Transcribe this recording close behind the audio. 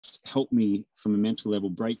helped me from a mental level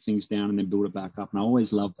break things down and then build it back up. And I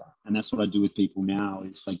always love that. And that's what I do with people now,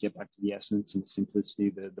 is like get back to the essence and the simplicity,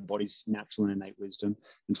 the body's natural and innate wisdom,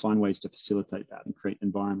 and find ways to facilitate that and create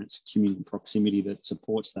environments, community, and proximity that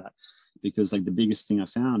supports that. Because like the biggest thing I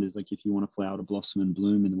found is like, if you want a flower to blossom and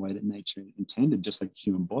bloom in the way that nature intended, just like the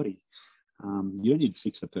human body, you don't need to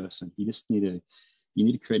fix the person. You just need to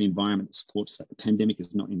create an environment that supports that. The pandemic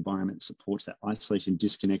is not an environment that supports that. Isolation,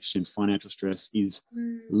 disconnection, financial stress is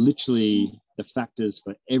literally the factors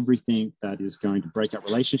for everything that is going to break up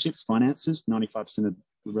relationships. Finances, 95% of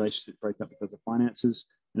relationships break up because of finances,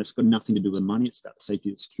 and it's got nothing to do with money. It's about the safety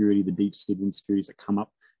and security, the deep-seated insecurities that come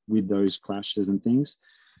up with those clashes and things.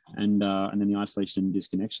 And then the isolation and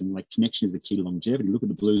disconnection. Like, connection is the key to longevity. Look at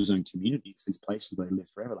the blue zone communities, these places where they live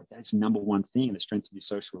forever. Like, that's the number one thing, and the strength of your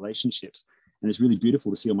social relationships. And it's really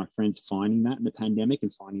beautiful to see all my friends finding that in the pandemic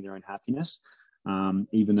and finding their own happiness,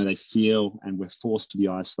 even though they feel and we're forced to be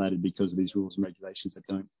isolated because of these rules and regulations that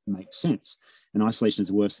don't make sense. And isolation is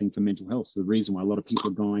the worst thing for mental health. So the reason why a lot of people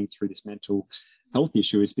are going through this mental health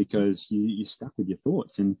issue is because you're stuck with your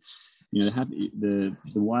thoughts. And you know, the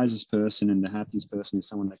wisest person and the happiest person is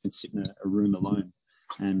someone that can sit in a room alone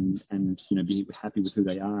and you know, be happy with who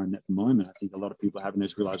they are. And at the moment, I think a lot of people are having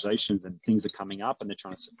those realizations and things are coming up and they're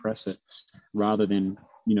trying to suppress it, rather than,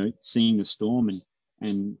 you know, seeing the storm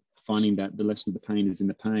and finding that the lesson of the pain is in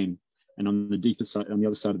the pain. And on the deeper side, on the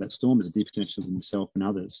other side of that storm, is a deeper connection with himself and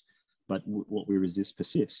others. But what we resist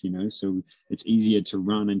persists, you know. So it's easier to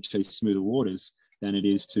run and chase smoother waters than it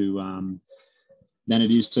is to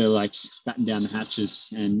like batten down the hatches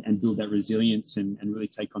and build that resilience and really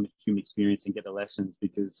take on the human experience and get the lessons.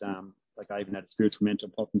 Because like, I even had a spiritual mentor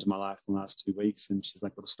pop into my life in the last 2 weeks, and she's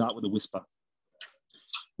like, it'll start with a whisper,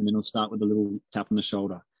 and then it'll start with a little tap on the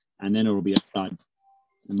shoulder, and then it'll be a thud.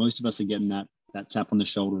 And most of us are getting that tap on the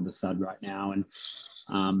shoulder, the thud right now. And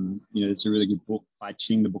you know, it's a really good book by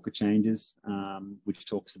Ching, The Book of Changes, which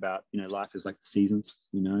talks about, you know, life is like the seasons.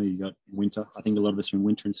 You know, you got winter. I think a lot of us are in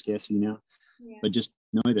winter and scarcity now. Yeah. But just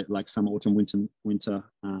know that, like, summer, autumn,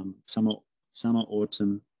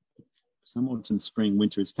 spring,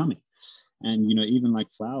 winter is coming. And, you know, even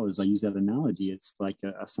like flowers, I use that analogy. It's like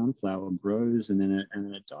a sunflower grows and then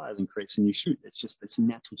it dies and creates a new shoot. It's a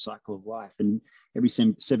natural cycle of life. And every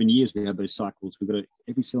 7 years we have those cycles.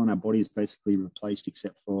 Every cell in our body is basically replaced,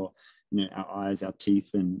 except for, you know, our eyes, our teeth,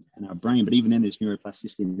 and our brain. But even then, there's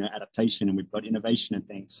neuroplasticity, you know, adaptation, and we've got innovation and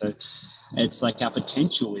things. So it's like our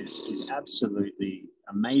potential is absolutely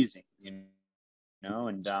amazing, you know.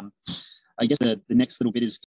 And I guess the next little bit is